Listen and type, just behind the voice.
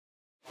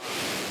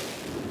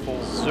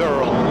4,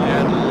 0,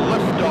 and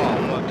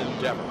liftoff of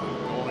Endeavour,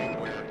 going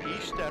where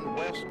east and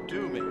west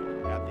do meet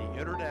at the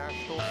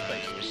International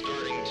Space Station.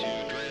 Starting to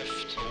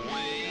drift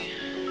away.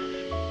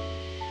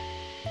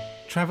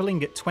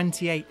 Travelling at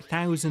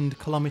 28,000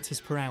 kilometres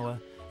per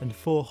hour and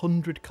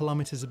 400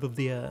 kilometres above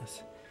the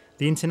Earth,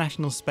 the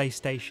International Space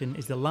Station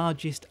is the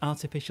largest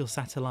artificial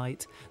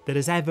satellite that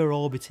has ever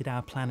orbited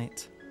our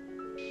planet.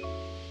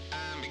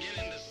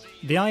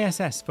 The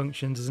ISS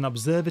functions as an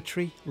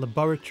observatory,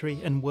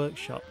 laboratory and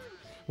workshop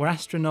where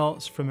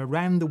astronauts from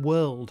around the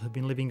world have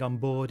been living on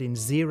board in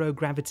zero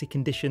gravity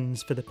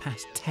conditions for the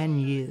past 10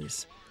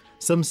 years,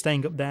 some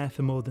staying up there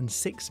for more than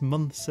 6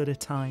 months at a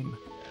time.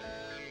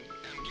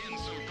 I'm getting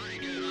some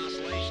pretty good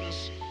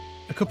oscillations.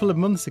 A couple of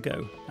months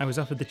ago, I was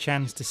offered the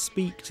chance to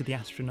speak to the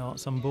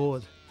astronauts on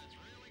board,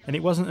 and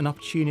it wasn't an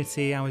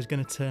opportunity I was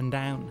going to turn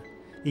down,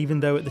 even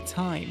though at the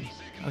time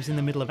I was in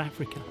the middle of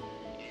Africa.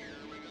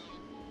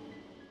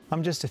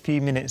 I'm just a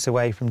few minutes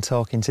away from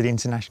talking to the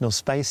International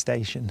Space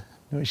Station,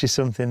 which is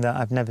something that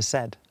I've never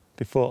said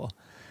before.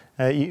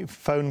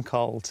 Phone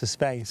call to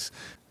space.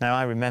 Now,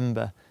 I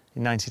remember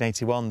in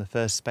 1981, the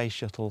first space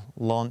shuttle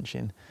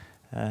launching,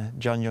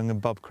 John Young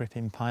and Bob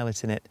Crippen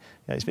piloting it.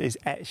 It's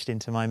etched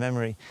into my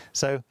memory.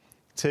 So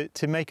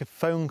to make a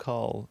phone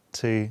call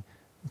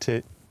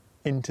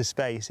into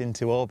space,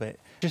 into orbit,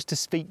 just to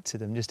speak to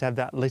them, just to have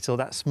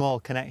that small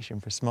connection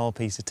for a small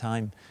piece of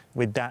time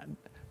with that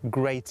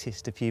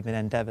greatest of human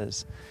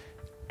endeavours,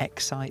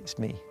 excites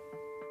me.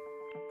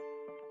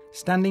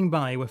 Standing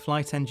by were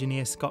Flight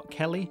Engineer Scott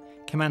Kelly,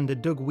 Commander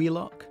Doug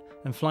Wheelock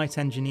and Flight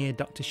Engineer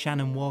Dr.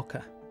 Shannon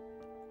Walker.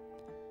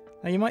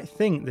 Now, you might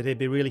think that it'd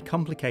be really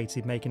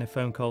complicated making a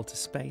phone call to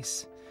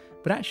space,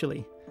 but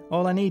actually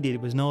all I needed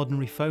was an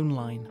ordinary phone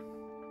line.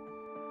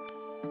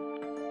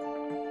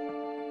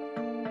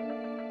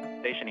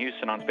 Station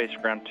Houston on Space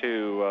Ground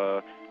 2,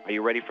 are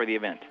you ready for the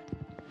event?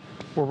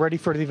 We're ready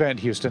for the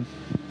event, Houston.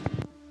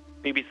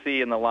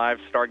 BBC in the live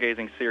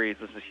Stargazing series,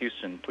 this is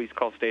Houston. Please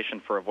call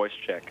station for a voice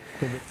check.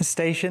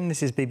 Station,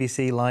 this is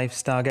BBC Live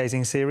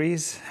Stargazing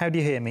series. How do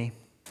you hear me?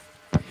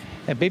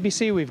 At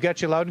BBC, we've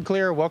got you loud and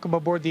clear. Welcome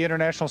aboard the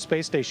International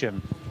Space Station.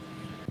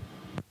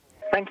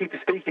 Thank you for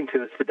speaking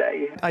to us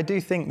today. I do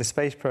think the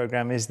space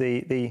programme is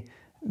the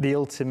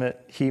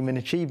ultimate human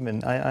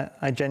achievement.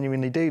 I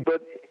genuinely do.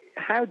 But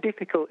how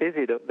difficult is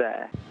it up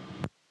there?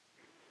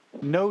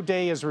 No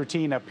day is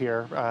routine up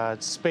here.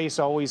 Space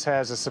always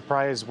has a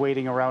surprise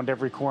waiting around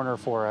every corner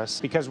for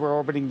us. Because we're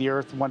orbiting the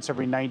Earth once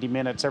every 90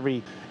 minutes,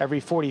 every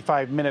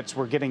 45 minutes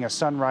we're getting a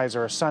sunrise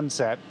or a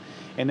sunset.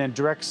 And in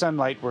direct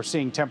sunlight, we're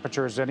seeing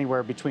temperatures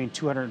anywhere between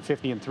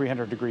 250 and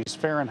 300 degrees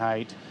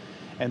Fahrenheit.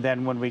 And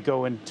then when we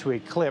go into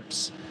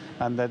eclipse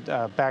on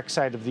the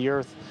backside of the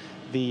Earth,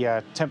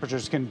 the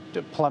temperatures can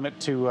plummet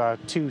to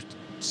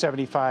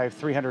 275,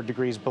 300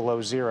 degrees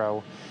below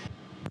zero.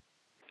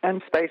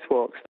 And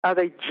spacewalks, are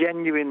they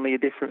genuinely a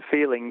different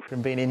feeling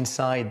from being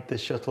inside the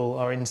shuttle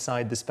or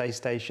inside the space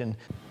station?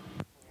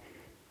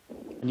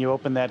 And you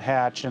open that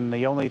hatch, and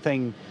the only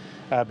thing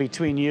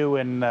between you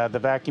and the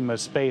vacuum of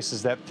space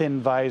is that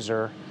thin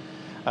visor.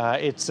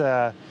 It's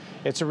a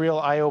real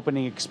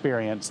eye-opening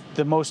experience.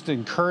 The most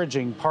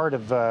encouraging part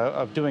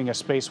of doing a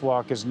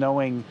spacewalk is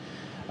knowing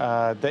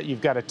that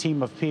you've got a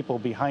team of people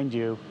behind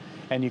you,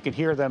 and you can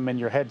hear them in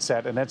your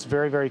headset, and that's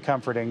very, very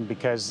comforting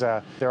because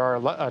there are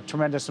a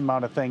tremendous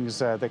amount of things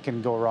that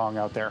can go wrong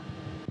out there.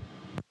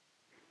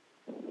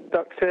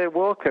 Dr.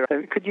 Walker,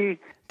 could you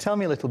tell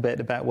me a little bit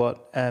about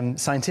what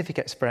scientific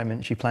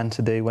experiments you plan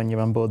to do when you're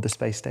on board the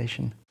space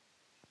station?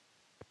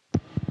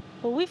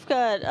 Well, we've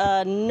got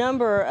a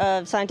number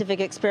of scientific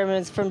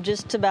experiments from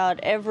just about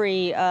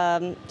every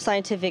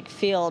scientific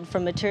field,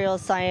 from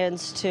materials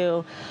science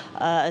to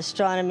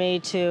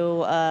astronomy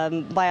to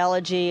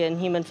biology and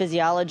human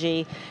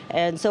physiology.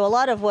 And so a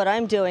lot of what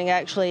I'm doing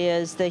actually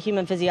is the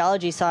human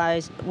physiology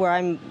side, where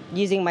I'm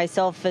using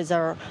myself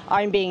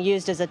I'm being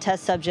used as a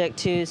test subject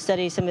to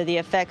study some of the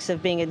effects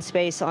of being in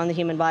space on the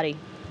human body.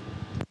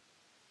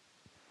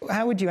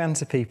 How would you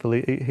answer people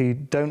who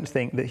don't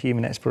think that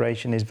human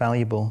exploration is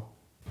valuable?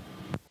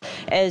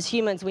 As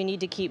humans, we need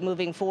to keep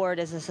moving forward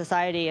as a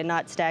society and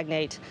not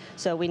stagnate.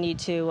 So we need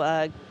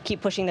to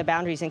keep pushing the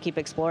boundaries and keep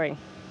exploring.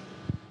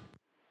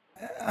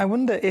 I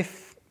wonder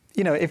if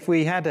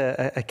we had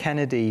a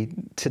Kennedy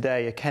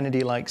today, a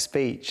Kennedy-like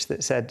speech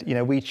that said,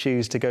 we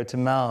choose to go to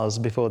Mars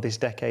before this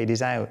decade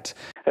is out.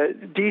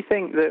 Do you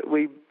think that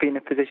we'd be in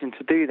a position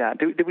to do that?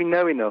 Do we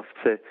know enough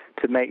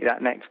to make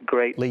that next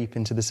great leap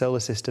into the solar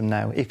system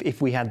now,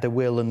 if we had the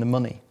will and the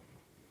money?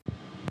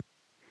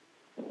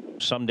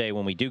 Someday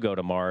when we do go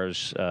to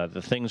Mars,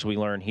 the things we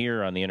learn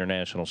here on the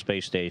International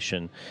Space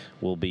Station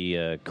will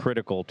be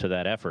critical to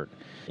that effort.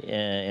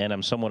 And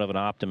I'm somewhat of an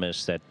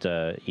optimist that,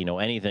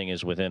 anything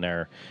is within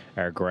our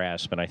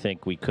grasp. And I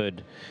think we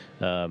could,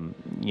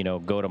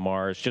 go to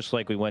Mars just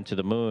like we went to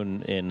the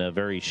moon in a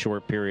very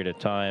short period of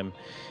time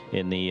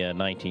in the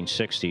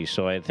 1960s.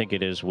 So I think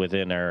it is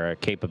within our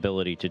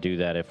capability to do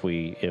that if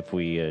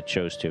we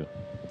chose to.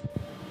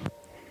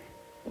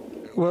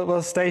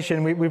 Well,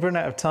 Station, we've run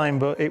out of time,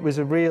 but it was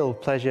a real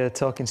pleasure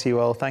talking to you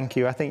all. Thank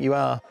you. I think you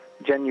are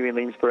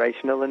genuinely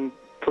inspirational, and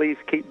please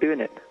keep doing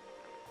it.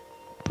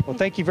 Well,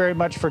 thank you very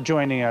much for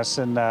joining us,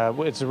 and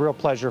it's a real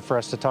pleasure for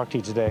us to talk to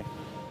you today.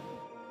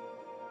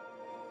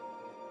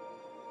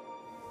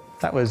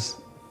 That was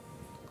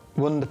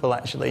wonderful,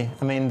 actually.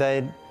 I mean,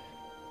 they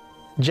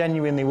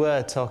genuinely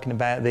were talking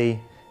about the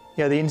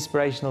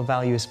inspirational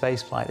value of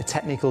spaceflight, the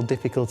technical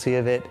difficulty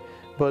of it,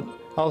 but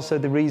also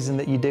the reason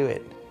that you do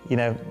it. You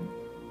know,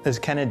 as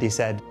Kennedy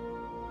said,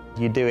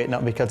 you do it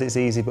not because it's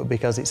easy, but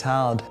because it's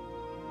hard.